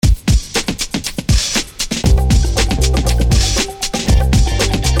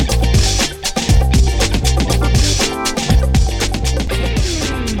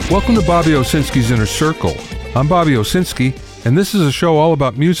Welcome to Bobby Owsinski's Inner Circle. I'm Bobby Owsinski, and this is a show all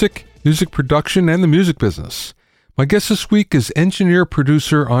about music, music production, and the music business. My guest this week is engineer,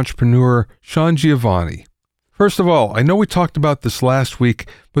 producer, entrepreneur Sean Giovanni. First of all, I know we talked about this last week,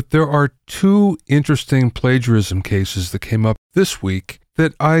 but there are two interesting plagiarism cases that came up this week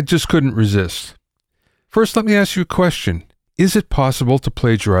that I just couldn't resist. First, let me ask you a question. Is it possible to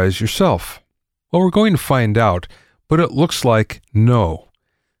plagiarize yourself? Well, we're going to find out, but it looks like no.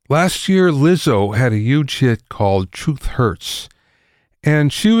 Last year, Lizzo had a huge hit called Truth Hurts,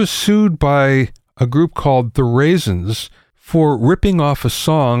 and she was sued by a group called The Raisins for ripping off a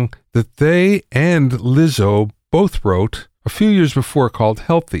song that they and Lizzo both wrote a few years before called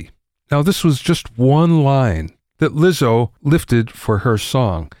Healthy. Now, this was just one line that Lizzo lifted for her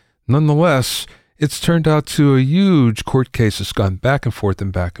song. Nonetheless, it's turned out to a huge court case that's gone back and forth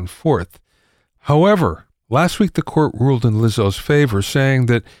and back and forth. However, last week the court ruled in Lizzo's favor, saying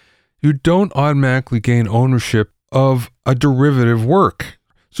that you don't automatically gain ownership of a derivative work.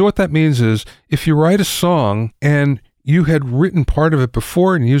 So what that means is, if you write a song and you had written part of it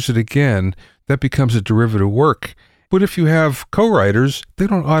before and use it again, that becomes a derivative work. But if you have co-writers, they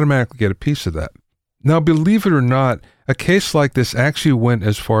don't automatically get a piece of that. Now, believe it or not, a case like this actually went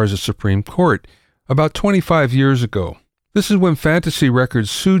as far as the Supreme Court about 25 years ago. This is when Fantasy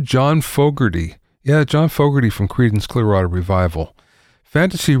Records sued John Fogerty. Yeah, John Fogerty from Creedence Clearwater Revival.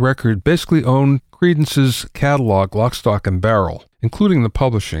 Fantasy Records basically owned Creedence's catalog, lock, stock, and barrel, including the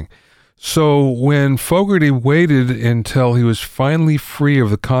publishing. So when Fogerty waited until he was finally free of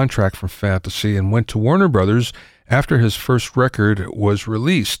the contract from Fantasy and went to Warner Brothers after his first record was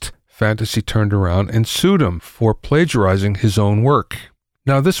released, Fantasy turned around and sued him for plagiarizing his own work.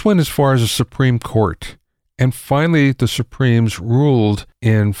 Now, this went as far as the Supreme Court, and finally the Supremes ruled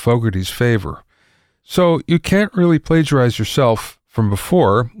in Fogerty's favor. So you can't really plagiarize yourself from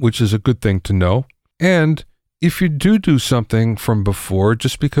before, which is a good thing to know. And if you do something from before,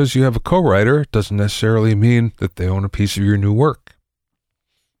 just because you have a co-writer doesn't necessarily mean that they own a piece of your new work.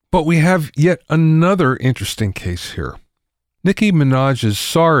 But we have yet another interesting case here. Nicki Minaj's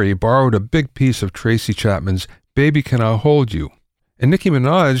Sorry borrowed a big piece of Tracy Chapman's Baby Can I Hold You. And Nicki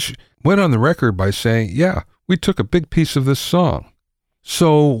Minaj went on the record by saying, yeah, we took a big piece of this song.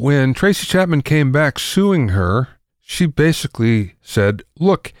 So when Tracy Chapman came back suing her, she basically said,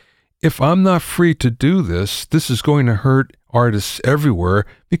 look, if I'm not free to do this, this is going to hurt artists everywhere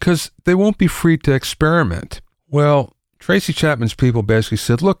because they won't be free to experiment. Well, Tracy Chapman's people basically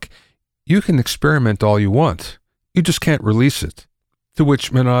said, look, you can experiment all you want. You just can't release it. To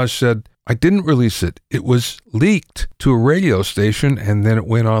which Minaj said, I didn't release it. It was leaked to a radio station and then it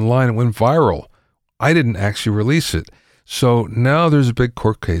went online. It went viral. I didn't actually release it. So now there's a big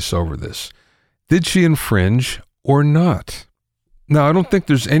court case over this. Did she infringe or not? Now, I don't think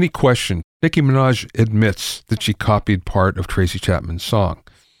there's any question. Nicki Minaj admits that she copied part of Tracy Chapman's song.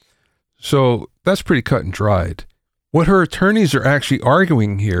 So that's pretty cut and dried. What her attorneys are actually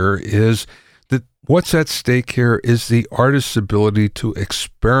arguing here is that what's at stake here is the artist's ability to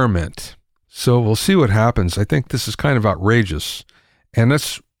experiment. So we'll see what happens. I think this is kind of outrageous. And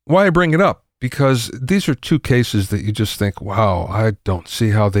that's why I bring it up, because these are two cases that you just think, wow, I don't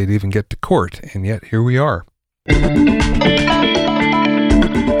see how they'd even get to court. And yet here we are.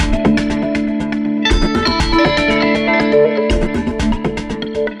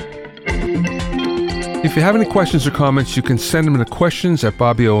 If you have any questions or comments, you can send them to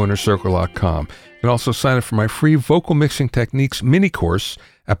questions@BobbyOInnerCircle.com. You can also sign up for my free vocal mixing techniques mini course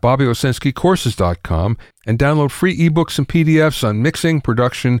at BobbyOwsinskiCourses.com and download free ebooks and PDFs on mixing,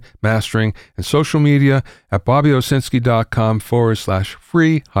 production, mastering, and social media at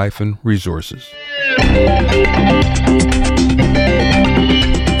BobbyOwsinski.com/free-resources.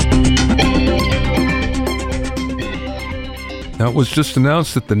 Now, it was just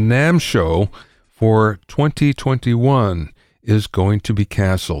announced that the NAMM show for 2021 is going to be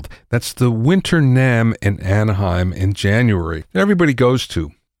canceled. That's the Winter NAMM in Anaheim in January that everybody goes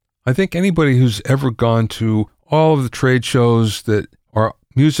to. I think anybody who's ever gone to all of the trade shows that are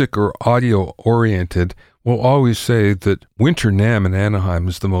music or audio oriented will always say that Winter NAMM in Anaheim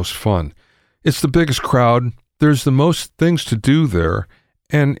is the most fun. It's the biggest crowd. There's the most things to do there.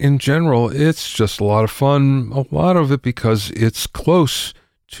 And in general, it's just a lot of fun. A lot of it because it's close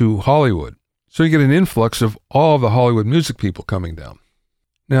to Hollywood. So you get an influx of all of the Hollywood music people coming down.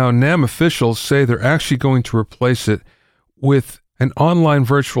 Now, NAMM officials say they're actually going to replace it with an online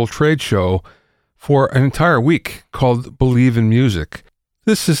virtual trade show for an entire week called Believe in Music.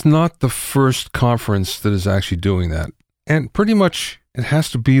 This is not the first conference that is actually doing that. And pretty much it has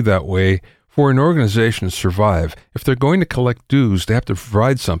to be that way For an organization to survive, if they're going to collect dues, they have to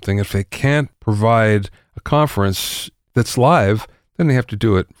provide something. If they can't provide a conference that's live, then they have to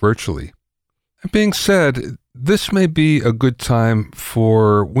do it virtually. That being said, this may be a good time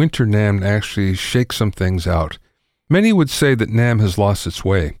for Winter NAMM to actually shake some things out. Many would say that NAMM has lost its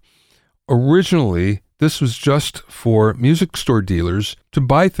way. Originally, this was just for music store dealers to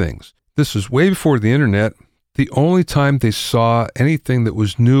buy things. This was way before the internet. The only time they saw anything that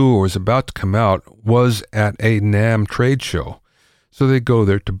was new or was about to come out was at a NAMM trade show. So they go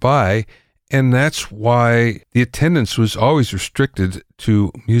there to buy, and that's why the attendance was always restricted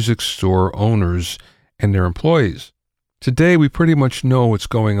to music store owners and their employees. Today, we pretty much know what's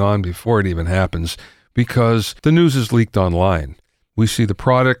going on before it even happens because the news is leaked online. We see the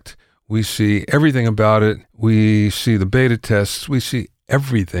product, we see everything about it, we see the beta tests, we see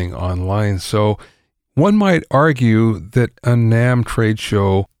everything online. So one might argue that a NAMM trade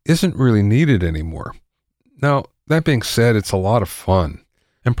show isn't really needed anymore. Now, that being said, it's a lot of fun.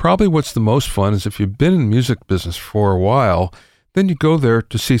 And probably what's the most fun is if you've been in the music business for a while, then you go there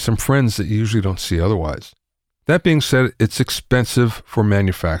to see some friends that you usually don't see otherwise. That being said, it's expensive for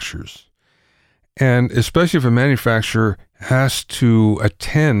manufacturers. And especially if a manufacturer has to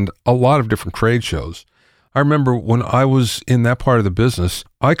attend a lot of different trade shows. I remember when I was in that part of the business,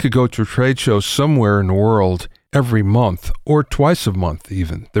 I could go to a trade show somewhere in the world every month or twice a month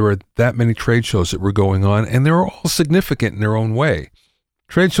even. There were that many trade shows that were going on, and they were all significant in their own way.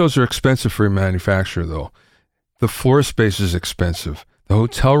 Trade shows are expensive for a manufacturer, though. The floor space is expensive. The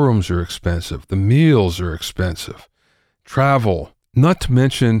hotel rooms are expensive. The meals are expensive. Travel, not to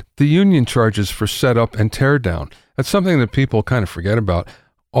mention the union charges for setup and teardown. That's something that people kind of forget about.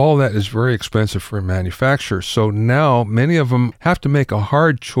 All that is very expensive for a manufacturer. So now many of them have to make a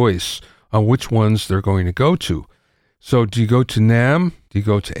hard choice on which ones they're going to go to. So do you go to NAMM? Do you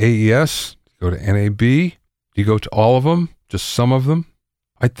go to AES? Do you go to NAB? Do you go to all of them? Just some of them?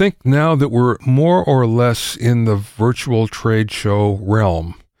 I think now that we're more or less in the virtual trade show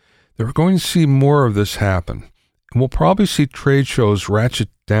realm, that we're going to see more of this happen. And we'll probably see trade shows ratchet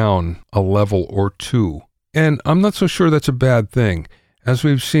down a level or two. And I'm not so sure that's a bad thing. As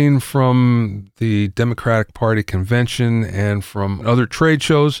we've seen from the Democratic Party convention and from other trade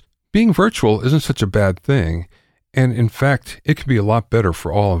shows, being virtual isn't such a bad thing. And in fact, it can be a lot better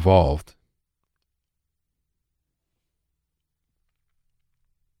for all involved.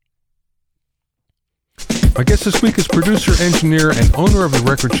 My guest this week is producer, engineer, and owner of the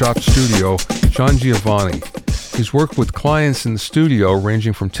Record Shop Studio, Sean Giovanni. He's worked with clients in the studio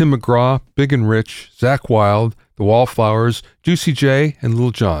ranging from Tim McGraw, Big and Rich, Zakk Wylde, The Wallflowers, Juicy J, and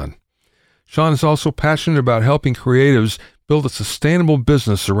Lil Jon. Sean is also passionate about helping creatives build a sustainable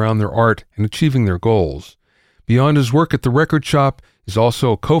business around their art and achieving their goals. Beyond his work at the Record Shop, he's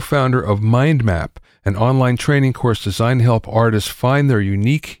also a co-founder of MindMap, an online training course designed to help artists find their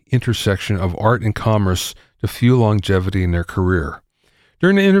unique intersection of art and commerce to fuel longevity in their career.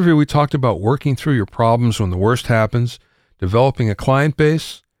 During the interview, we talked about working through your problems when the worst happens, developing a client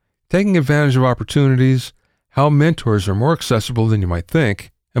base, taking advantage of opportunities, how mentors are more accessible than you might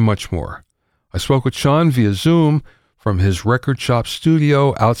think, and much more. I spoke with Sean via Zoom from his Record Shop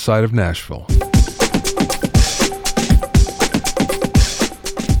Studio outside of Nashville.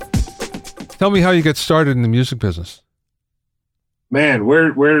 Tell me how you got started in the music business. Man,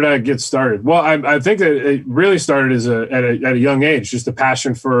 where did I get started? Well, I think that it really started at a young age, just a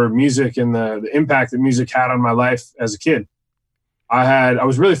passion for music and the impact that music had on my life as a kid. I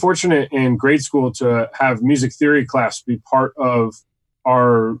was really fortunate in grade school to have music theory class be part of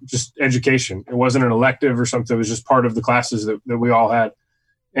our just education. It wasn't an elective or something. It was just part of the classes that we all had.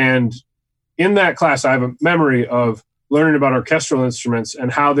 And in that class, I have a memory of learning about orchestral instruments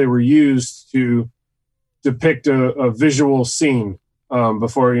and how they were used to depict a visual scene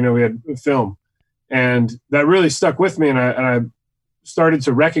before, we had film. And that really stuck with me. And I started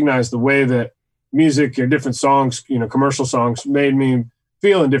to recognize the way that music or different songs, commercial songs, made me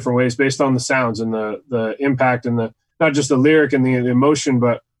feel in different ways based on the sounds and the impact and not just the lyric and the emotion,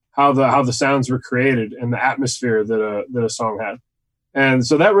 but how the sounds were created and the atmosphere that a song had. And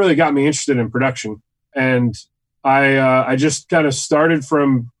so that really got me interested in production. And I just kind of started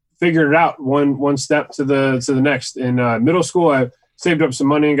from figuring it out one step to the next. In middle school, I saved up some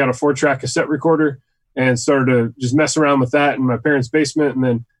money and got a 4-track cassette recorder and started to just mess around with that in my parents' basement. And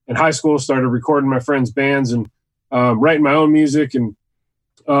then in high school, started recording my friends' bands and writing my own music and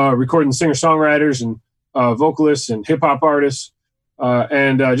recording singer-songwriters and vocalists and hip-hop artists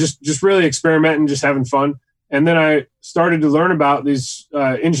and just really experimenting, just having fun. And then I started to learn about these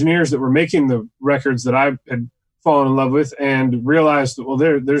engineers that were making the records that I had fallen in love with, and realized, well,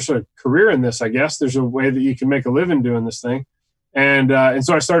 there's a career in this. I guess there's a way that you can make a living doing this thing. And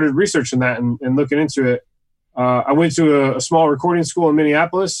so I started researching that and looking into it. I went to a small recording school in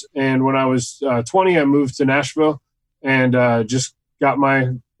Minneapolis, and when I was 20, I moved to Nashville and just got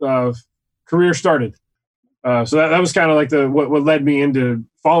my career started. So that was kind of like what led me into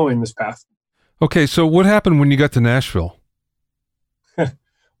following this path. Okay, so what happened when you got to Nashville?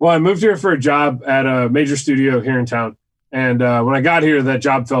 Well, I moved here for a job at a major studio here in town. And when I got here, that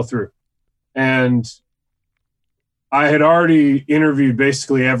job fell through. And I had already interviewed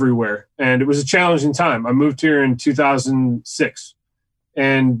basically everywhere. And it was a challenging time. I moved here in 2006.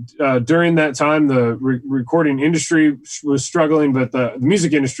 And during that time, the recording industry was struggling, but the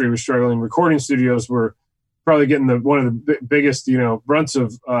music industry was struggling. Recording studios were probably getting one of the biggest, brunts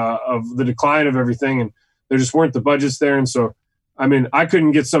of the decline of everything. And there just weren't the budgets there. And so, I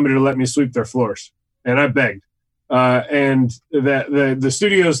couldn't get somebody to let me sweep their floors, and I begged. And the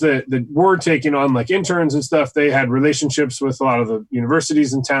studios that were taking on like interns and stuff, they had relationships with a lot of the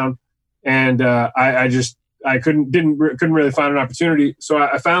universities in town, and I couldn't really find an opportunity. So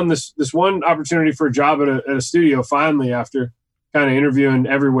I found this one opportunity for a job at a studio finally, after kind of interviewing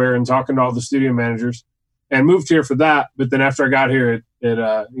everywhere and talking to all the studio managers, and moved here for that. But then after I got here,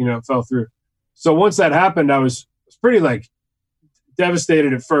 it fell through. So once that happened, I was pretty like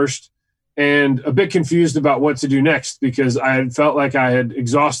devastated at first and a bit confused about what to do next, because I had felt like I had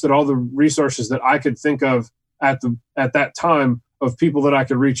exhausted all the resources that I could think of at that time of people that I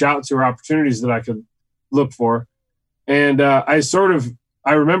could reach out to or opportunities that I could look for. And I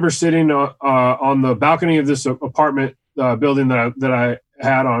remember sitting on the balcony of this apartment building that I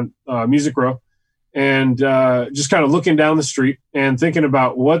had on Music Row, and just kind of looking down the street and thinking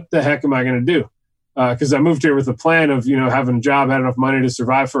about what the heck am I going to do? Because I moved here with a plan of, having a job, had enough money to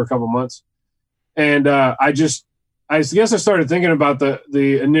survive for a couple months. And I guess I started thinking about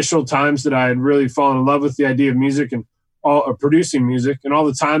the initial times that I had really fallen in love with the idea of music and producing music, and all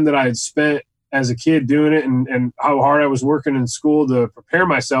the time that I had spent as a kid doing it, and how hard I was working in school to prepare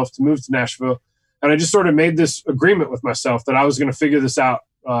myself to move to Nashville. And I just sort of made this agreement with myself that I was going to figure this out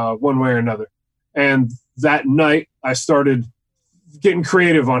one way or another. And that night I started getting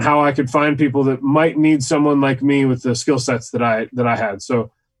creative on how I could find people that might need someone like me with the skill sets that I had.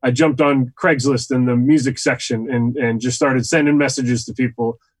 So I jumped on Craigslist in the music section and just started sending messages to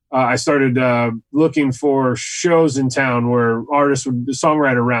people. I started looking for shows in town where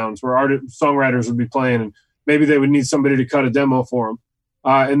songwriter rounds, where songwriters would be playing, and maybe they would need somebody to cut a demo for them.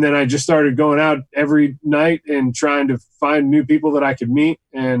 And then I just started going out every night and trying to find new people that I could meet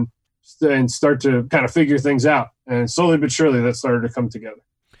and start to kind of figure things out. And slowly but surely that started to come together.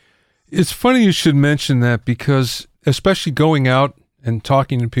 It's funny you should mention that, because especially going out and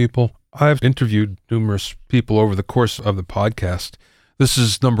talking to people, I've interviewed numerous people over the course of the podcast. This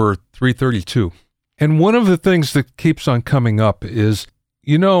is number 332. And one of the things that keeps on coming up is,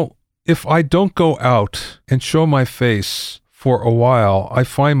 if I don't go out and show my face for a while, I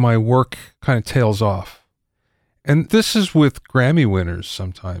find my work kind of tails off. And this is with Grammy winners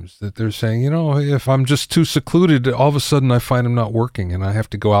sometimes, that they're saying, if I'm just too secluded, all of a sudden I find I'm not working and I have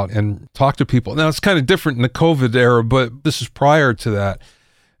to go out and talk to people. Now, it's kind of different in the COVID era, but this is prior to that.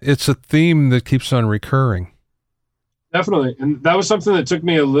 It's a theme that keeps on recurring. Definitely. And that was something that took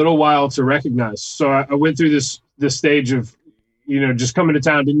me a little while to recognize. So I went through this stage of, just coming to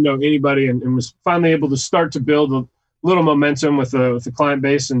town, didn't know anybody, and was finally able to start to build a little momentum with the client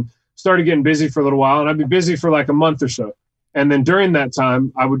base, and started getting busy for a little while. And I'd be busy for like a month or so. And then during that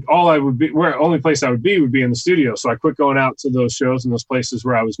time, only place I would be in the studio. So I quit going out to those shows and those places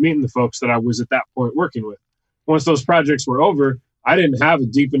where I was meeting the folks that I was at that point working with. Once those projects were over, I didn't have a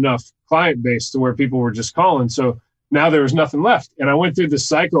deep enough client base to where people were just calling. So now there was nothing left. And I went through this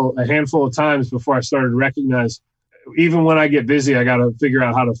cycle a handful of times before I started to recognize, even when I get busy, I got to figure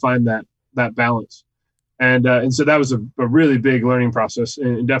out how to find that balance. And so that was a really big learning process,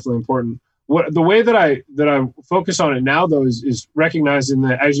 and definitely important. The way that I focus on it now, though, is recognizing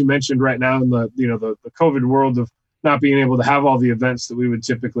that, as you mentioned, right now in the COVID world of not being able to have all the events that we would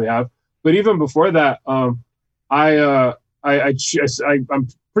typically have. But even before that, I'm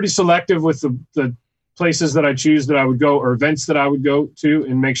pretty selective with the places that I choose that I would go, or events that I would go to,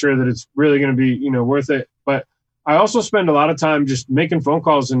 and make sure that it's really going to be worth it. But I also spend a lot of time just making phone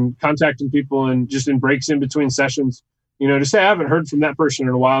calls and contacting people, and just in breaks in between sessions, to say I haven't heard from that person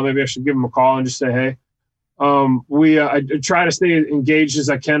in a while. Maybe I should give them a call and just say, hey. I try to stay engaged as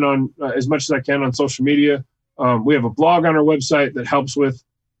I can on as much as I can on social media. We have a blog on our website that helps with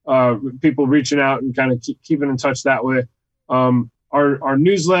people reaching out and kind of keeping in touch that way. our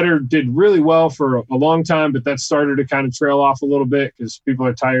newsletter did really well for a long time, but that started to kind of trail off a little bit because people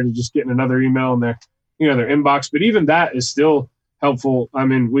are tired of just getting another email in their inbox. But even that is still helpful. I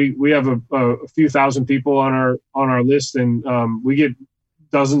mean, we have a few thousand people on our list, and we get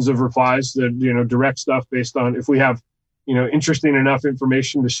dozens of replies that, direct stuff based on if we have, interesting enough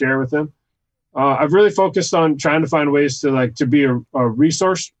information to share with them. I've really focused on trying to find ways to be a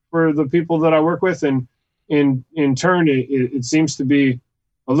resource for the people that I work with, and in turn, it seems to be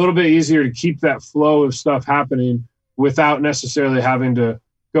a little bit easier to keep that flow of stuff happening without necessarily having to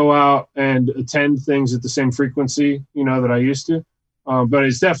go out and attend things at the same frequency, that I used to. But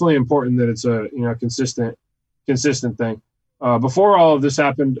it's definitely important that it's a consistent thing. Before all of this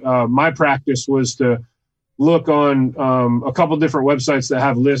happened, my practice was to look on a couple different websites that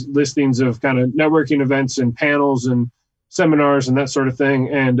have listings of kind of networking events and panels and seminars and that sort of thing,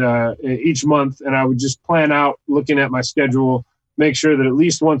 and each month, and I would just plan out looking at my schedule, make sure that at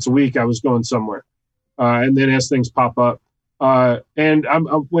least once a week I was going somewhere, and then as things pop up, and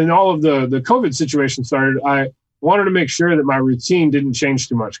when all of the COVID situation started, I wanted to make sure that my routine didn't change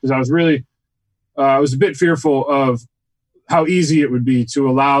too much, because I was really I was a bit fearful of how easy it would be to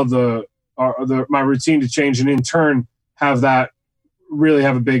allow my routine to change, and in turn have that really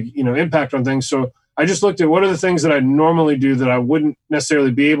have a big impact on things. So I just looked at what are the things that I normally do that I wouldn't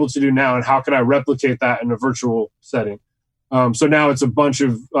necessarily be able to do now, and how could I replicate that in a virtual setting. So now it's a bunch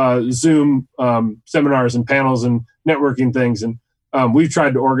of Zoom seminars and panels and networking things, and we've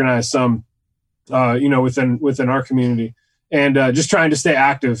tried to organize some, within our community, and just trying to stay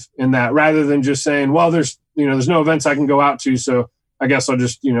active in that, rather than just saying, well, there's no events I can go out to, so I guess I'll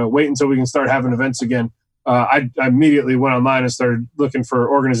just wait until we can start having events again. I immediately went online and started looking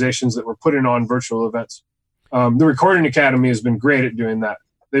for organizations that were putting on virtual events. The Recording Academy has been great at doing that.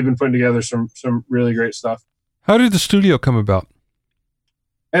 They've been putting together some really great stuff. How did the studio come about?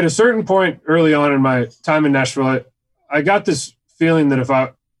 At a certain point early on in my time in Nashville, I got this feeling that if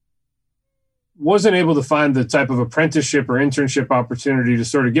I wasn't able to find the type of apprenticeship or internship opportunity to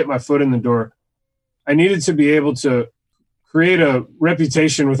sort of get my foot in the door, I needed to be able to create a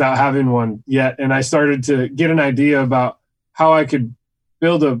reputation without having one yet. And I started to get an idea about how I could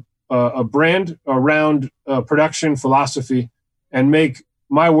build a brand around production philosophy and make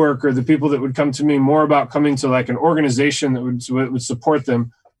my work, or the people that would come to me, more about coming to like an organization that would support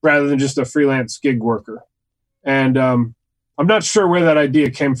them rather than just a freelance gig worker. And I'm not sure where that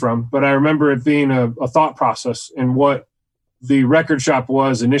idea came from, but I remember it being a thought process in what the record shop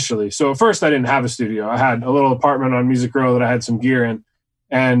was initially. So at first I didn't have a studio. I had a little apartment on Music Row that I had some gear in,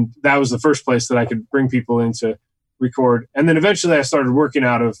 and that was the first place that I could bring people in to record. And then eventually I started working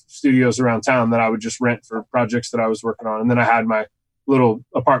out of studios around town that I would just rent for projects that I was working on. And then I had my little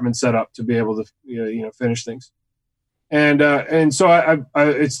apartment set up to be able to finish things. And so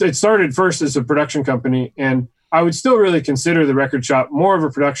it started first as a production company, and I would still really consider the record shop more of a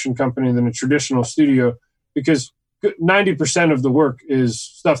production company than a traditional studio, because 90% of the work is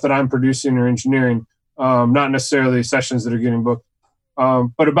stuff that I'm producing or engineering, not necessarily sessions that are getting booked.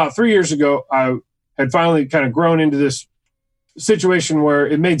 But about 3 years ago, I had finally kind of grown into this situation where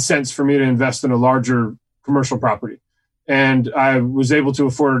it made sense for me to invest in a larger commercial property. And I was able to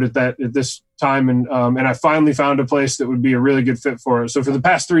afford it at this time. And I finally found a place that would be a really good fit for it. So for the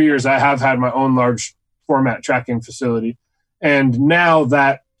past 3 years, I have had my own large format tracking facility. And now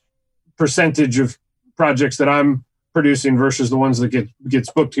that percentage of projects that I'm producing versus the ones that gets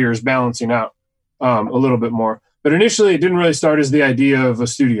booked here is balancing out a little bit more. But initially, it didn't really start as the idea of a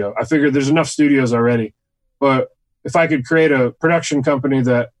studio. I figured there's enough studios already. But if I could create a production company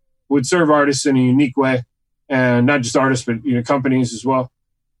that would serve artists in a unique way, and not just artists, but companies as well,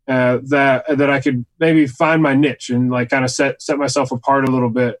 that I could maybe find my niche and like kind of set myself apart a little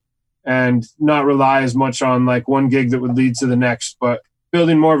bit, and not rely as much on like one gig that would lead to the next, but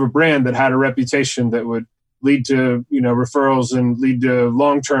building more of a brand that had a reputation that would lead to referrals and lead to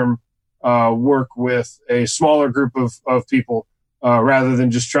long-term work with a smaller group of people, rather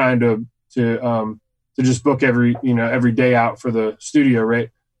than just trying to just book every day out for the studio rate.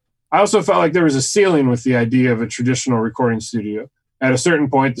 I also felt like there was a ceiling with the idea of a traditional recording studio. At a certain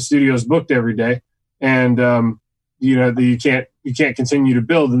point, the studio is booked every day, and you can't continue to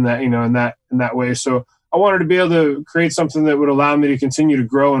build in that in that way. So I wanted to be able to create something that would allow me to continue to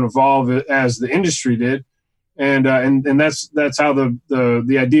grow and evolve as the industry did, and that's how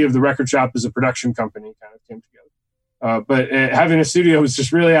the idea of the record shop as a production company kind of came together. But having a studio was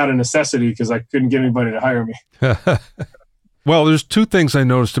just really out of necessity because I couldn't get anybody to hire me. Well, there's two things I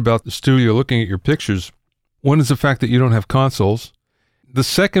noticed about the studio looking at your pictures. One is the fact that you don't have consoles. the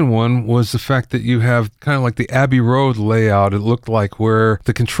second one was the fact that you have kind of like the Abbey Road layout, it looked like, where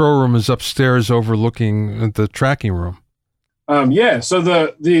the control room is upstairs overlooking the tracking room. So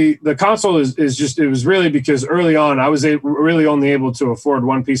the console is just, it was really because early on I was really only able to afford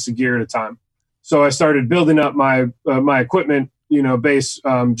one piece of gear at a time. So I started building up my equipment, base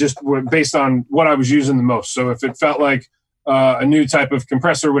just based on what I was using the most. So if it felt like a new type of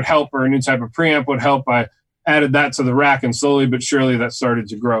compressor would help or a new type of preamp would help, I added that to the rack, and slowly but surely that started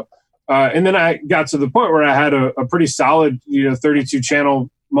to grow. And then I got to the point where I had a pretty solid 32 channel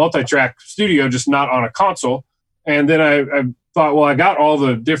multi-track studio, just not on a console. And then I thought, well, I got all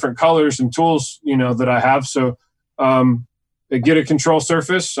the different colors and tools, that I have. So I get a control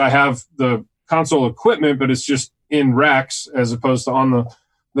surface. I have the console equipment, but it's just in racks as opposed to on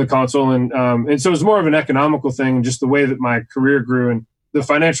the console. And so it was more of an economical thing, just the way that my career grew and the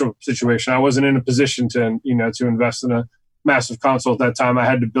financial situation. I wasn't in a position to invest in a massive console at that time. I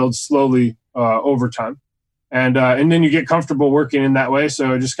had to build slowly over time. And then you get comfortable working in that way.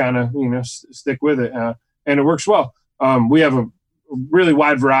 So I just kind of, stick with it. And it works well. We have a really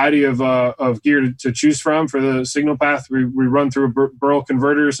wide variety of gear to choose from for the signal path. We run through Burl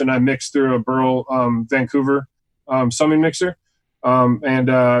converters, and I mix through a Burl Vancouver summing mixer,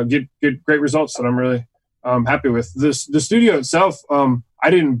 and get great results that I'm really happy with. The studio itself, I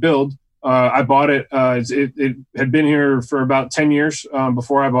didn't build. I bought it. It had been here for about 10 years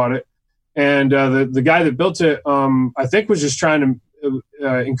before I bought it. And the guy that built it, I think, was just trying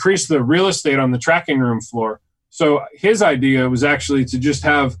to increase the real estate on the tracking room floor. So his idea was actually to just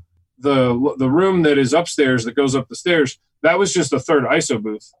have the room that is upstairs that goes up the stairs. That was just a third ISO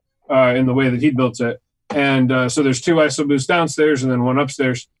booth in the way that he built it. And so there's two ISO booths downstairs and then one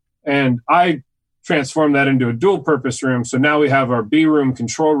upstairs. And I transformed that into a dual purpose room. So now we have our B room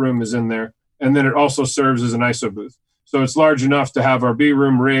control room is in there. And then it also serves as an ISO booth. So it's large enough to have our B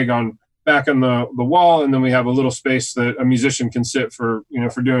room rig back on the wall. And then we have a little space that a musician can sit for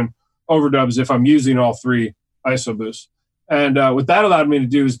doing overdubs if I'm using all three ISO booths. And what that allowed me to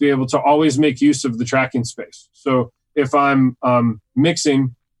do is be able to always make use of the tracking space. So if I'm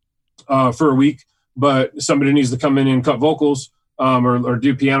mixing for a week, but somebody needs to come in and cut vocals or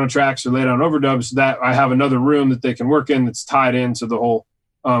do piano tracks or lay down overdubs, that I have another room that they can work in that's tied into the whole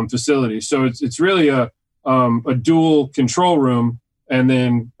facility. So it's really a dual control room and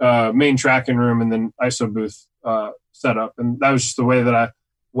then main tracking room and then ISO booth setup. And that was just the way that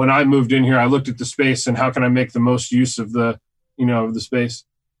when I moved in here, I looked at the space and how can I make the most use of the space.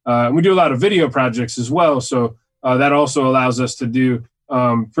 And we do a lot of video projects as well. So that also allows us to do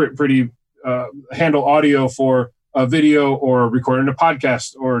pretty handle audio for a video or recording a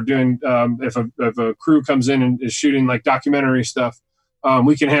podcast or doing, if a crew comes in and is shooting like documentary stuff,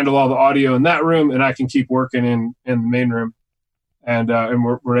 we can handle all the audio in that room and I can keep working in the main room. And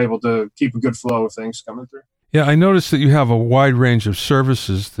we're able to keep a good flow of things coming through. Yeah, I noticed that you have a wide range of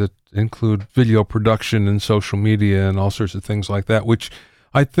services that include video production and social media and all sorts of things like that, which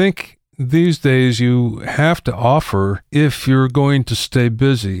I think these days you have to offer if you're going to stay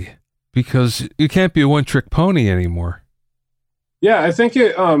busy, because you can't be a one-trick pony anymore. Yeah, I think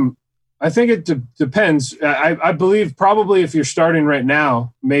it depends. I believe probably if you're starting right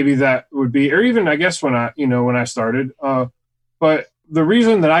now, maybe that would be, or even I guess when I started. But the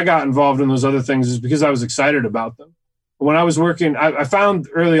reason that I got involved in those other things is because I was excited about them. When I was working, I found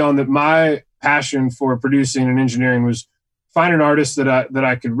early on that my passion for producing and engineering was find an artist that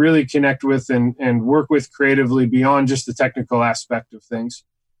I could really connect with and work with creatively beyond just the technical aspect of things,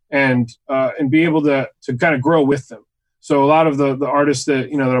 and be able to kind of grow with them. So a lot of the artists that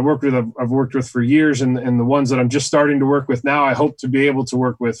that I worked with, I've worked with for years, and the ones that I'm just starting to work with now, I hope to be able to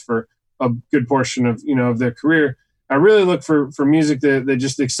work with for a good portion of of their career. I really look for music that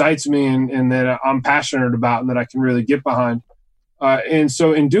just excites me and that I'm passionate about and that I can really get behind. And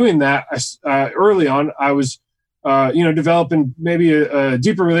so in doing that, early on, I was, developing maybe a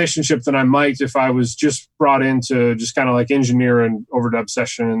deeper relationship than I might if I was just brought in to just kind of like engineer an overdub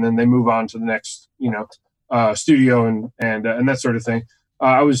session and then they move on to the next, studio and that sort of thing.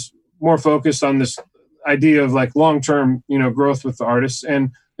 I was more focused on this idea of like long-term, growth with the artists.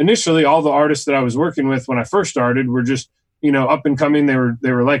 And initially, all the artists that I was working with when I first started were just, up and coming. They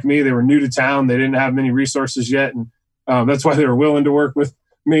were like me. They were new to town. They didn't have many resources yet, and that's why they were willing to work with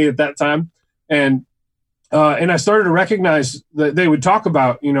me at that time. And I started to recognize that they would talk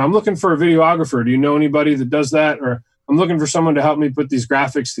about, I'm looking for a videographer. Do you know anybody that does that? Or I'm looking for someone to help me put these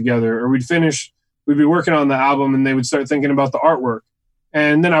graphics together. Or we'd be working on the album, and they would start thinking about the artwork.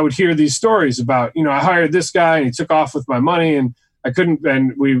 And then I would hear these stories about, I hired this guy and he took off with my money. And I couldn't,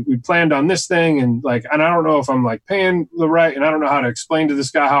 and we planned on this thing, and I don't know if I'm like paying the right, and I don't know how to explain to this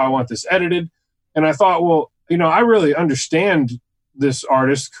guy how I want this edited. And I thought, well, I really understand this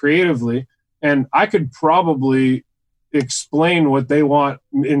artist creatively, and I could probably explain what they want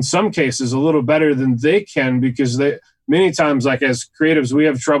in some cases a little better than they can, because many times, like as creatives, we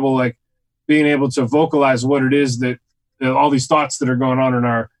have trouble like being able to vocalize what it is that all these thoughts that are going on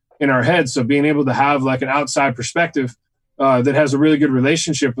in our heads. So being able to have like an outside perspective that has a really good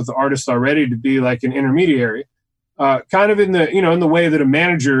relationship with the artist already, to be like an intermediary, kind of in the way that a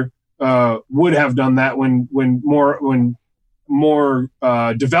manager would have done that when more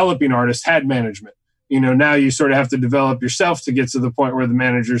developing artists had management. Now you sort of have to develop yourself to get to the point where the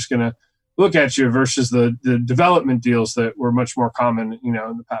manager's going to look at you, versus the development deals that were much more common, in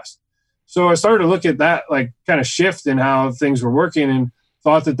the past. So I started to look at that like kind of shift in how things were working, and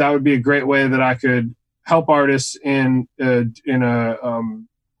thought that would be a great way that I could help artists in a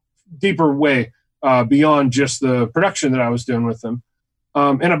deeper way beyond just the production that I was doing with them.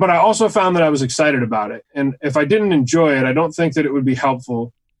 But I also found that I was excited about it. And if I didn't enjoy it, I don't think that it would be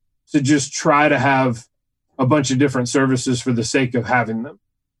helpful to just try to have a bunch of different services for the sake of having them.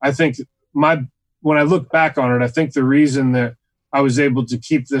 I think when I look back on it, I think the reason that I was able to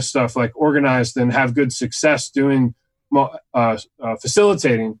keep this stuff like organized and have good success doing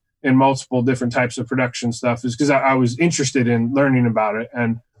facilitating in multiple different types of production stuff is because I was interested in learning about it.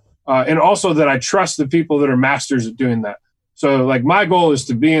 And also that I trust the people that are masters at doing that. So like my goal is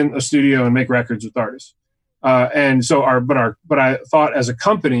to be in a studio and make records with artists. But I thought as a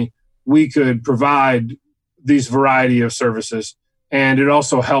company, we could provide these variety of services, and it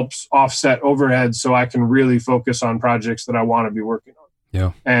also helps offset overhead so I can really focus on projects that I want to be working on.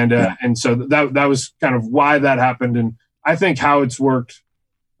 Yeah. And so that was kind of why that happened. And I think how it's worked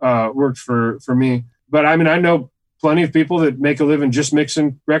for me. But I mean, I know plenty of people that make a living just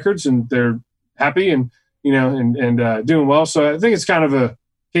mixing records, and they're happy and doing well. So I think it's kind of a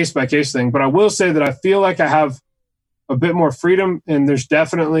case by case thing. But I will say that I feel like I have a bit more freedom, and there's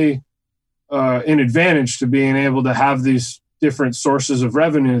definitely an advantage to being able to have these different sources of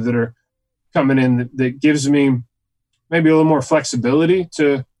revenue that are coming in that gives me maybe a little more flexibility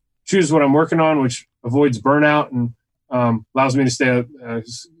to choose what I'm working on, which avoids burnout and allows me to stay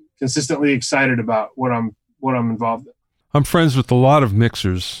consistently excited about what I'm involved in. I'm friends with a lot of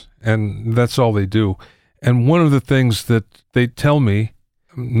mixers, and that's all they do. And one of the things that they tell me,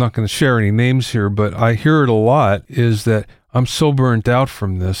 I'm not going to share any names here, but I hear it a lot, is that I'm so burnt out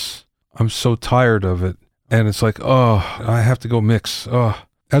from this. I'm so tired of it. And it's like, oh, I have to go mix. Oh.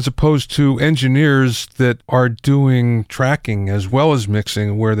 As opposed to engineers that are doing tracking as well as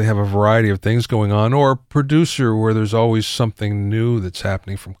mixing, where they have a variety of things going on, or a producer where there's always something new that's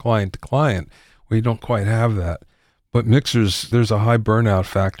happening from client to client, where you don't quite have that. But mixers, there's a high burnout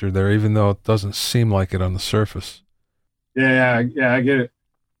factor there, even though it doesn't seem like it on the surface. Yeah, I get it.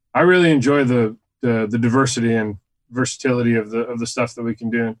 I really enjoy the diversity and versatility of the stuff that we can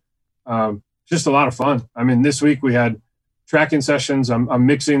do. Just a lot of fun. I mean, this week we had tracking sessions. I'm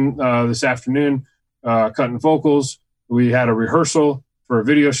mixing this afternoon, cutting vocals. We had a rehearsal for a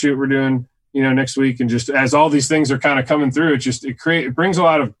video shoot we're doing, next week. And just as all these things are kind of coming through, it brings a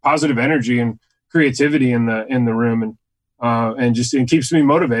lot of positive energy and creativity in the room, and it keeps me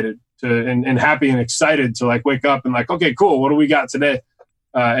motivated and happy and excited to like wake up and like, okay, cool. What do we got today?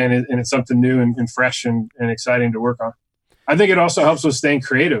 And it's something new and fresh and exciting to work on. I think it also helps with staying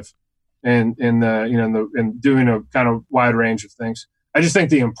creative and doing a kind of wide range of things. I just think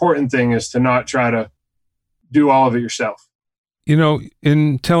the important thing is to not try to do all of it yourself.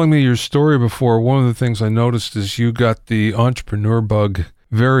 In telling me your story before, one of the things I noticed is you got the entrepreneur bug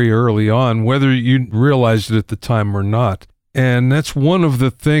very early on, whether you realized it at the time or not. And that's one of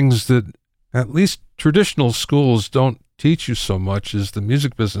the things that at least traditional schools don't teach you so much, is the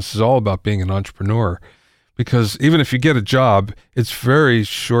music business is all about being an entrepreneur. Because even if you get a job, it's very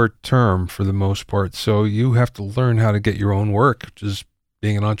short term for the most part. So you have to learn how to get your own work, which is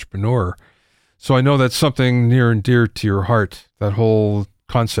being an entrepreneur. So I know that's something near and dear to your heart, that whole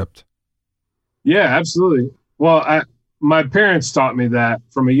concept. Yeah, absolutely. Well, my parents taught me that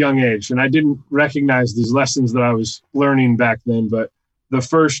from a young age, and I didn't recognize these lessons that I was learning back then. But the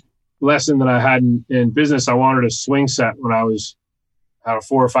first lesson that I had in business, I wanted a swing set when I was 4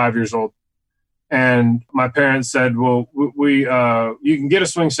 or 5 years old. And my parents said, well, you can get a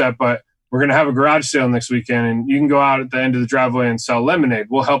swing set, but we're going to have a garage sale next weekend, and you can go out at the end of the driveway and sell lemonade.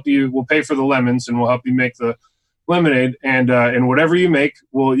 We'll help you. We'll pay for the lemons, and we'll help you make the lemonade. And whatever you make,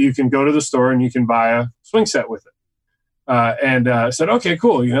 you can go to the store and you can buy a swing set with it. And I said, okay,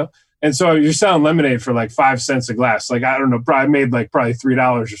 cool. And so you're selling lemonade for like 5 cents a glass. Like, I don't know, probably made like probably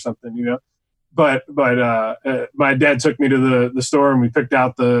 $3 or something, you know? But my dad took me to the store and we picked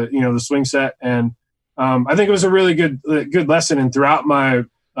out the swing set. And I think it was a really good lesson. And throughout my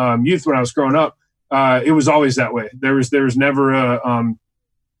youth, when I was growing up, it was always that way. There was never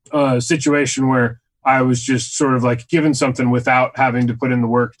a situation where I was just sort of like given something without having to put in the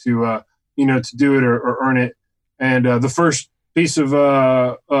work to do it or earn it. And the first piece of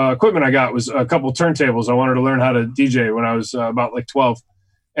equipment I got was a couple turntables. I wanted to learn how to DJ when I was about like 12.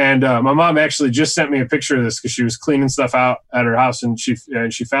 And my mom actually just sent me a picture of this because she was cleaning stuff out at her house and she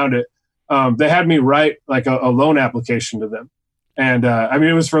found it. They had me write like a loan application to them. And I mean,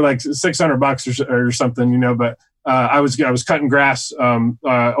 it was for like $600 or something, you know, but I was cutting grass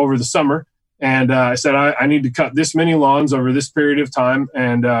over the summer. And I said, I need to cut this many lawns over this period of time.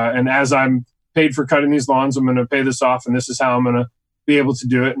 And as I'm paid for cutting these lawns, I'm going to pay this off. And this is how I'm going to be able to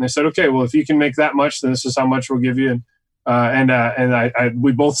do it. And they said, okay, well, if you can make that much, then this is how much we'll give you. And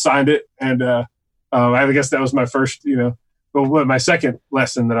we both signed it. And I guess that was my first, my second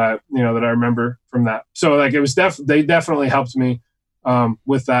lesson that I remember from that. So like, it was they definitely helped me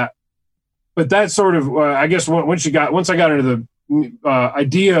with that. But that sort of, I guess once I got into the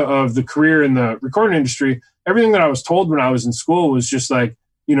idea of the career in the recording industry, everything that I was told when I was in school was just like,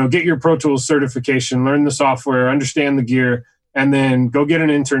 get your Pro Tools certification, learn the software, understand the gear, and then go get an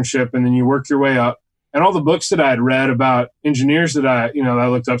internship, and then you work your way up. And all the books that I had read about engineers that I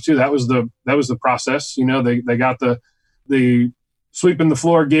looked up to, that was the process. They got the sweeping the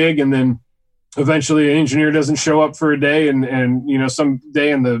floor gig, and then eventually an engineer doesn't show up for a day, and some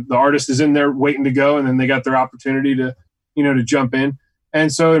day, and the artist is in there waiting to go, and then they got their opportunity to jump in.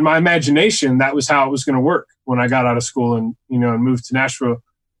 And so in my imagination, that was how it was going to work when I got out of school and moved to Nashville.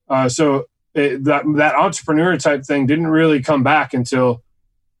 So that entrepreneur type thing didn't really come back until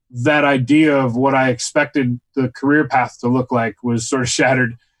that idea of what I expected the career path to look like was sort of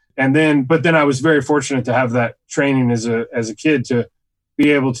shattered. But then I was very fortunate to have that training as a kid to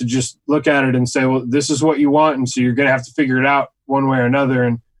be able to just look at it and say, well, this is what you want. And so you're going to have to figure it out one way or another.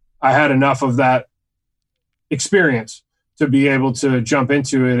 And I had enough of that experience to be able to jump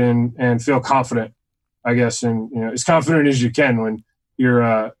into it and feel confident, I guess. And, as confident as you can when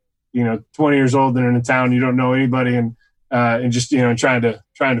you're, 20 years old and in a town, you don't know anybody and just, trying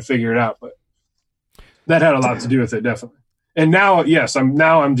to figure it out. But that had a lot to do with it, definitely. And now, yes, I'm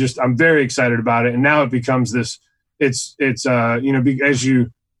very excited about it. And now it becomes this, it's as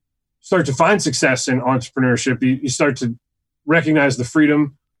you start to find success in entrepreneurship, you start to recognize the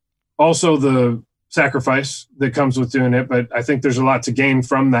freedom, also the sacrifice that comes with doing it. But I think there's a lot to gain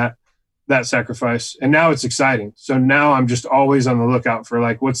from that sacrifice. And now it's exciting. So now I'm just always on the lookout for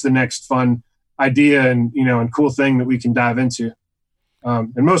like, what's the next fun idea and cool thing that we can dive into.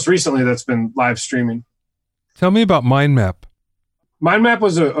 And most recently that's been live streaming. Tell me about MindMap. MindMap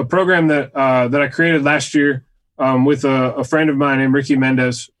was a program that I created last year with a friend of mine named Ricky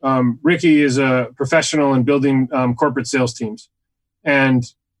Mendez. Ricky is a professional in building corporate sales teams. And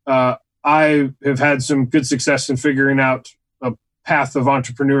I have had some good success in figuring out a path of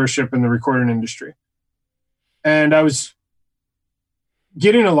entrepreneurship in the recording industry. And I was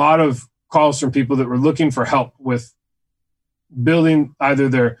getting a lot of calls from people that were looking for help with building either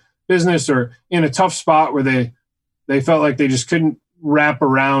their business or in a tough spot where they felt like they just couldn't wrap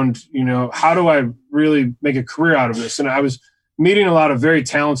around, how do I really make a career out of this? And I was meeting a lot of very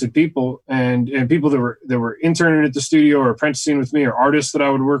talented people and people that were interning at the studio or apprenticing with me or artists that I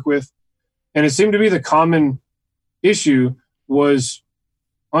would work with. And it seemed to be the common issue was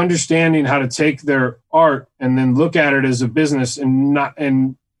understanding how to take their art and then look at it as a business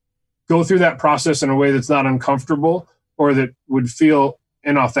and go through that process in a way that's not uncomfortable or that would feel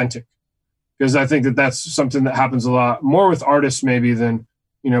inauthentic. Because I think that that's something that happens a lot more with artists maybe than,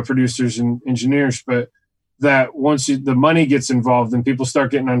 producers and engineers, but that once the money gets involved and people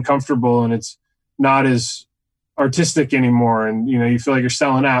start getting uncomfortable and it's not as artistic anymore. And, you feel like you're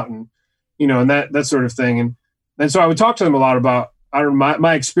selling out and, and that sort of thing. And so I would talk to them a lot about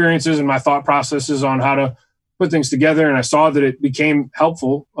my experiences and my thought processes on how to put things together. And I saw that it became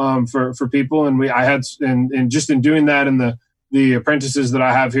helpful for people. And just in doing that and the apprentices that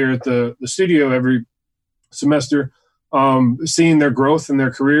I have here at the studio every semester, seeing their growth in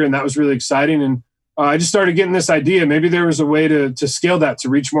their career. And that was really exciting. And I just started getting this idea. Maybe there was a way to scale that, to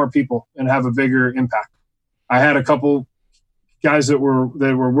reach more people and have a bigger impact. I had a couple guys that were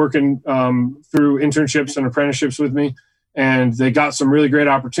working through internships and apprenticeships with me, and they got some really great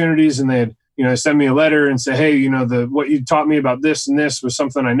opportunities, and they had, send me a letter and say, hey, what you taught me about this and this was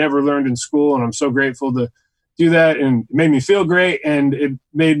something I never learned in school. And I'm so grateful to, do that, and it made me feel great. And it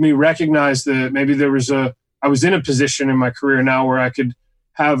made me recognize that maybe I was in a position in my career now where I could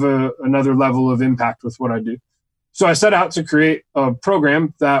have another level of impact with what I do. So I set out to create a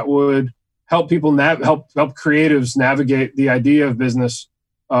program that would help people help creatives navigate the idea of business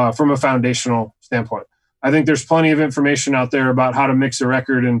from a foundational standpoint. I think there's plenty of information out there about how to mix a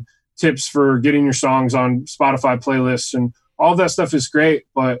record and tips for getting your songs on Spotify playlists, and all that stuff is great.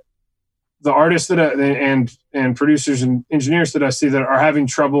 But the artists and producers and engineers that I see that are having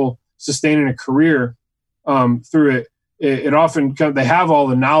trouble sustaining a career through it often they have all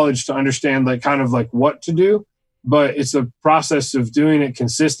the knowledge to understand kind of what to do, but it's a process of doing it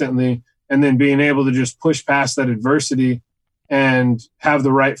consistently and then being able to just push past that adversity and have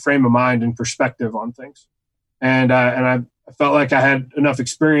the right frame of mind and perspective on things. And I felt like I had enough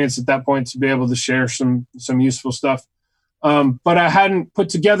experience at that point to be able to share some useful stuff. But I hadn't put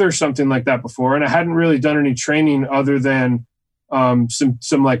together something like that before, and I hadn't really done any training other than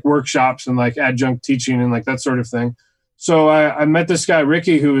some workshops and adjunct teaching and that sort of thing. So I met this guy,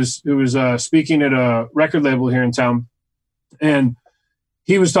 Ricky, who was speaking at a record label here in town, and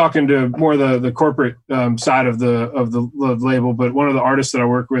he was talking to more the corporate side of the label. But one of the artists that I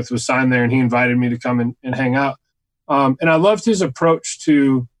work with was signed there, and he invited me to come and hang out. And I loved his approach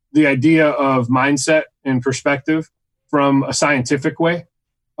to the idea of mindset and perspective from a scientific way.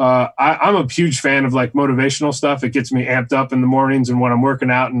 I'm a huge fan of motivational stuff. It gets me amped up in the mornings and when I'm working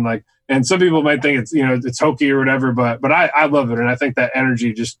out, and some people might think it's hokey or whatever, but I love it. And I think that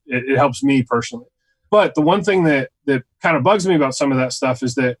energy it helps me personally. But the one thing that kind of bugs me about some of that stuff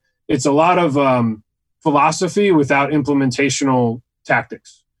is that it's a lot of philosophy without implementational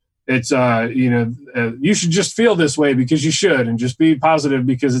tactics. It's, you should just feel this way because you should, and just be positive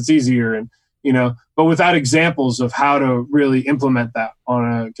because it's easier. And, but without examples of how to really implement that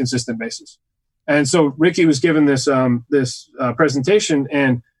on a consistent basis. And so Ricky was given this presentation,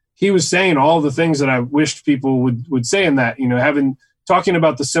 and he was saying all the things that I wished people would say in that, talking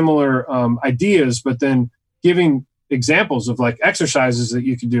about the similar ideas, but then giving examples of exercises that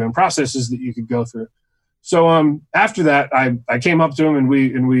you could do and processes that you could go through. So after that, I came up to him and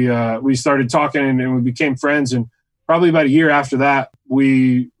we started talking and we became friends. And probably about a year after that,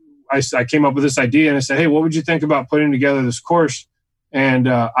 I came up with this idea, and I said, hey, what would you think about putting together this course? And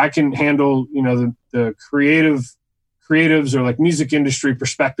I can handle, the creatives or music industry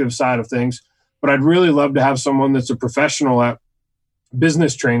perspective side of things. But I'd really love to have someone that's a professional at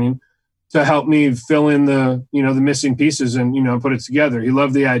business training to help me fill in the missing pieces and, put it together. He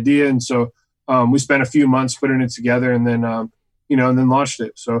loved the idea. And so we spent a few months putting it together, and then, and then launched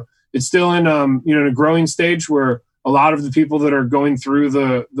it. So it's still in, a growing stage where a lot of the people that are going through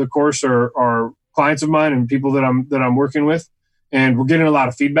the course are clients of mine and people that I'm working with, and we're getting a lot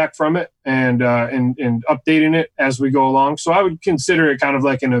of feedback from it and updating it as we go along. So I would consider it kind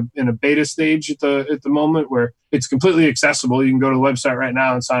of in a beta stage at the moment, where it's completely accessible. You can go to the website right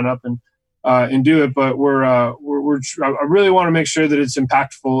now and sign up and do it. But I really want to make sure that it's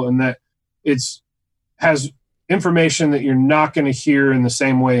impactful and that has information that you're not going to hear in the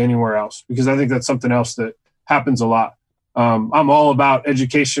same way anywhere else, because I think that's something else that happens a lot. I'm all about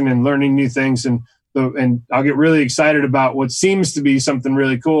education and learning new things, and I'll get really excited about what seems to be something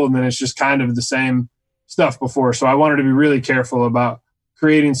really cool, and then it's just kind of the same stuff before. So I wanted to be really careful about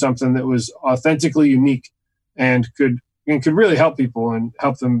creating something that was authentically unique and could really help people and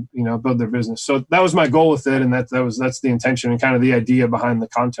help them, build their business. So that was my goal with it, and that's the intention and kind of the idea behind the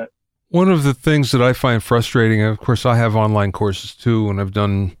content. One of the things that I find frustrating, of course, I have online courses too, and I've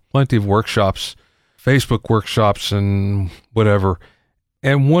done plenty of workshops, Facebook workshops and whatever.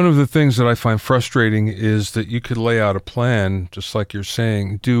 And one of the things that I find frustrating is that you could lay out a plan, just like you're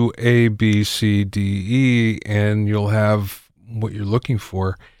saying, do A, B, C, D, E, and you'll have what you're looking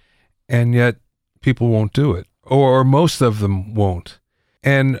for. And yet people won't do it, or most of them won't.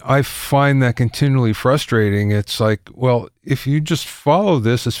 And I find that continually frustrating. It's like, well, if you just follow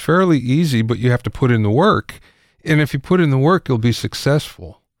this, it's fairly easy, but you have to put in the work. And if you put in the work, you'll be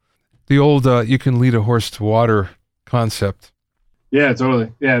successful. The old you can lead a horse to water concept. Yeah,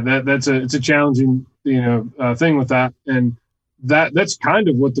 totally. Yeah, it's a challenging thing with that, and that's kind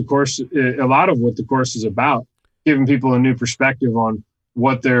of what a lot of what the course is about, giving people a new perspective on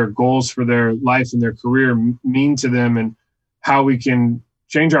what their goals for their life and their career mean to them, and how we can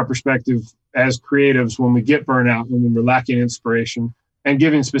change our perspective as creatives when we get burnout and when we're lacking inspiration, and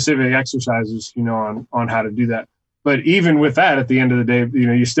giving specific exercises, on how to do that. But even with that, at the end of the day,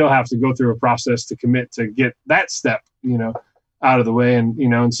 you still have to go through a process to commit to get that step, out of the way. And,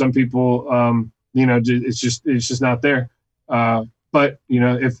 and some people, it's just not there. But,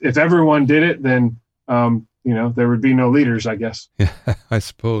 if everyone did it, then there would be no leaders, I guess. Yeah, I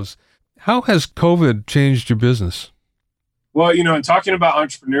suppose. How has COVID changed your business? Well, in talking about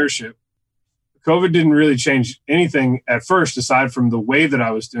entrepreneurship, COVID didn't really change anything at first, aside from the way that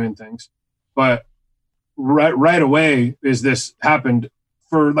I was doing things. But right away, as this happened,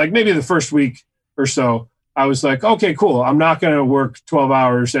 for like maybe the first week or so, I was like, okay, cool. I'm not going to work 12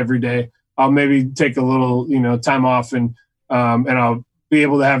 hours every day. I'll maybe take a little, time off, and I'll be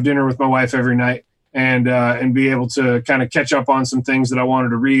able to have dinner with my wife every night, and be able to kind of catch up on some things that I wanted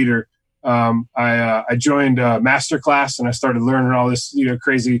to read. Or I joined a master class, and I started learning all this,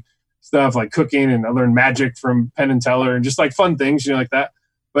 crazy stuff like cooking, and I learned magic from Penn and Teller, and just like fun things, like that.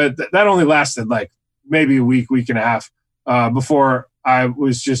 But that only lasted like maybe a week and a half before I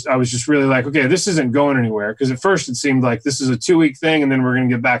was just really like, okay, this isn't going anywhere. Because at first it seemed like this is a 2-week thing, and then we're going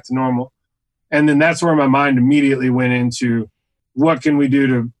to get back to normal. And then that's where my mind immediately went into what can we do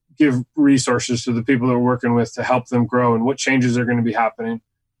to give resources to the people that we're working with to help them grow, and what changes are going to be happening.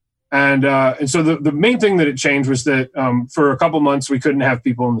 And so the main thing that it changed was that for a couple months we couldn't have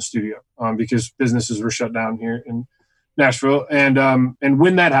people in the studio because businesses were shut down here in Nashville. And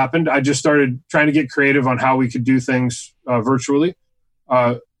when that happened, I just started trying to get creative on how we could do things virtually.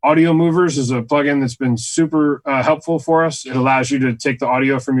 Audio Movers is a plugin that's been super helpful for us. It allows you to take the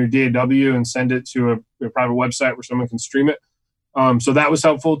audio from your DAW and send it to a private website where someone can stream it. So that was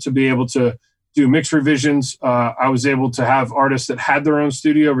helpful to be able to do mix revisions. I was able to have artists that had their own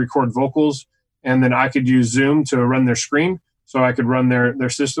studio record vocals, and then I could use Zoom to run their screen, so I could run their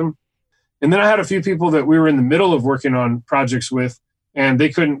system. And then I had a few people that we were in the middle of working on projects with, and they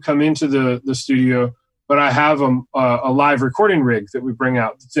couldn't come into the studio, but I have a live recording rig that we bring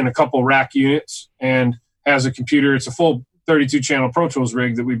out. It's in a couple rack units and has a computer. It's a full 32-channel Pro Tools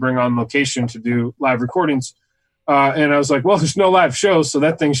rig that we bring on location to do live recordings. And I was like, well, there's no live shows, so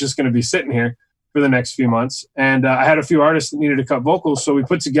that thing's just going to be sitting here for the next few months. And I had a few artists that needed to cut vocals, so we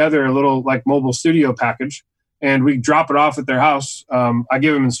put together a little like mobile studio package, and we drop it off at their house. I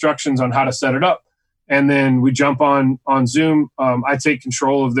give them instructions on how to set it up, and then we jump on Zoom. I take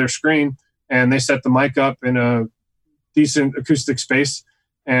control of their screen, and they set the mic up in a decent acoustic space,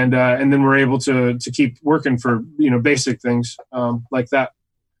 and then we're able to keep working for basic things like that.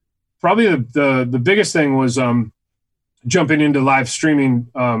 Probably the biggest thing was jumping into live streaming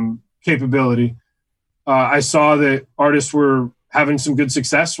capability. I saw that artists were having some good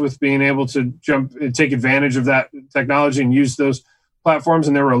success with being able to jump and take advantage of that technology and use those platforms.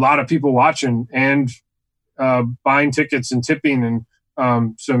 And there were a lot of people watching and buying tickets and tipping,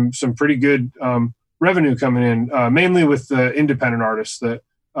 and some pretty good revenue coming in, mainly with the independent artists that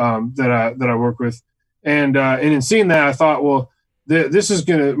I work with. And in seeing that, I thought, well, this is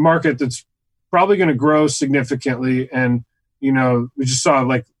going to market that's probably going to grow significantly. And, we just saw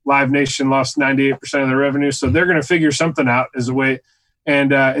like Live Nation lost 98% of their revenue. So they're going to figure something out as a way.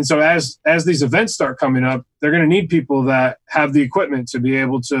 And so as these events start coming up, they're going to need people that have the equipment to be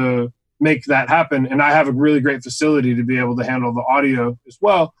able to make that happen. And I have a really great facility to be able to handle the audio as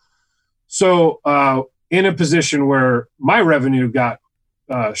well. So in a position where my revenue got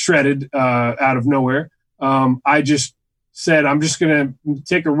shredded out of nowhere, I just said, I'm just going to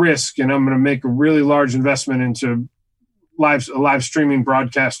take a risk, and I'm going to make a really large investment into a live streaming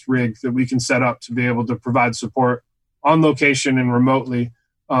broadcast rig that we can set up to be able to provide support on location and remotely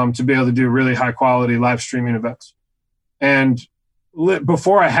to be able to do really high quality live streaming events. And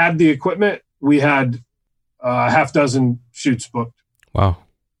before I had the equipment, we had a half dozen shoots booked. Wow.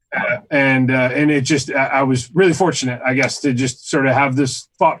 And it just, I was really fortunate, I guess, to just sort of have this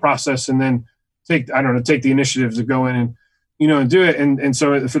thought process and then take the initiative to go in and, and do it. And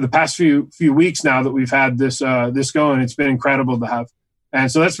so for the past few weeks now that we've had this going, it's been incredible to have.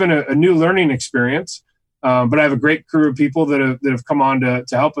 And so that's been a new learning experience. But I have a great crew of people that have come on to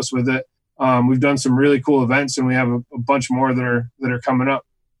help us with it. We've done some really cool events, and we have a bunch more that are coming up.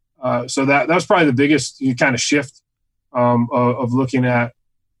 So that was probably the biggest kind of shift of looking at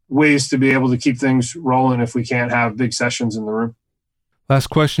ways to be able to keep things rolling if we can't have big sessions in the room. Last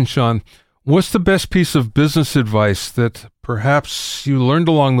question, Sean. What's the best piece of business advice that perhaps you learned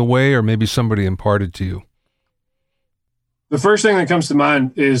along the way, or maybe somebody imparted to you? The first thing that comes to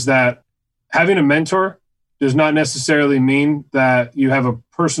mind is that having a mentor does not necessarily mean that you have a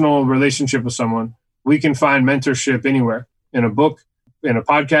personal relationship with someone. We can find mentorship anywhere, in a book, in a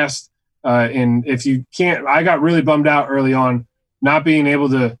podcast. And if you can't, I got really bummed out early on not being able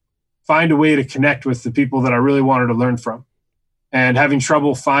to find a way to connect with the people that I really wanted to learn from, and having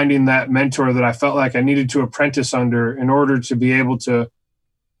trouble finding that mentor that I felt like I needed to apprentice under in order to be able to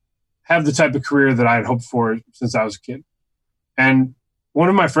have the type of career that I had hoped for since I was a kid. And one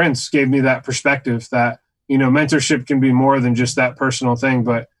of my friends gave me that perspective that, mentorship can be more than just that personal thing,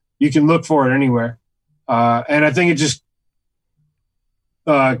 but you can look for it anywhere. And I think it just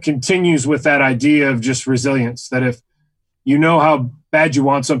continues with that idea of just resilience, that if you know how bad you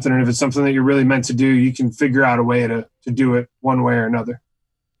want something, and if it's something that you're really meant to do, you can figure out a way to do it one way or another.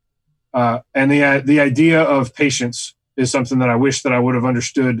 And the idea of patience is something that I wish that I would have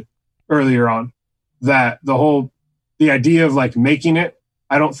understood earlier on, that the idea of like making it,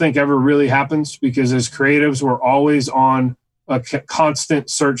 I don't think ever really happens, because as creatives, we're always on a constant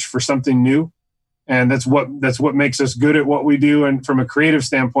search for something new. And that's what makes us good at what we do, and from a creative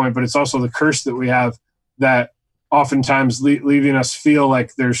standpoint, but it's also the curse that we have, that oftentimes leaving us feel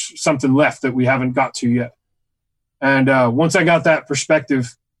like there's something left that we haven't got to yet. And once I got that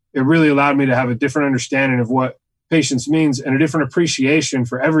perspective, it really allowed me to have a different understanding of what patience means, and a different appreciation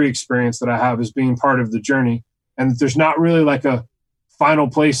for every experience that I have as being part of the journey. And there's not really like a final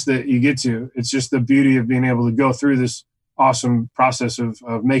place that you get to. It's just the beauty of being able to go through this awesome process of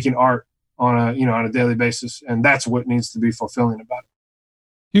making art on a daily basis. And that's what needs to be fulfilling about it.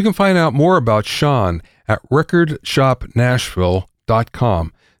 You can find out more about Sean at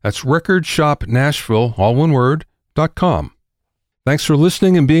recordshopnashville.com. That's recordshopnashville, all one word, .com. Thanks for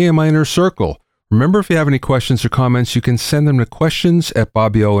listening and being in my inner circle. Remember, if you have any questions or comments, you can send them to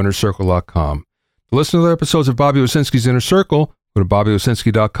questions@BobbyOInnerCircle.com. To listen to other episodes of Bobby Owsinski's Inner Circle, go to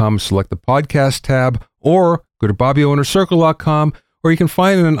BobbyOwsinski.com, select the podcast tab, or go to BobbyOInnerCircle.com, or you can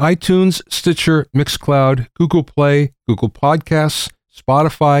find it on iTunes, Stitcher, Mixcloud, Google Play, Google Podcasts,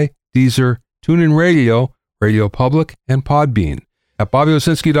 Spotify, Deezer, TuneIn Radio, Radio Public, and Podbean. At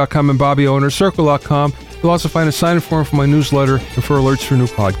BobbyOwsinski.com and BobbyOInnerCircle.com, you'll also find a sign-in form for my newsletter and for alerts for new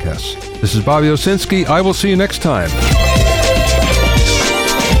podcasts. This is Bobby Owsinski. I will see you next time.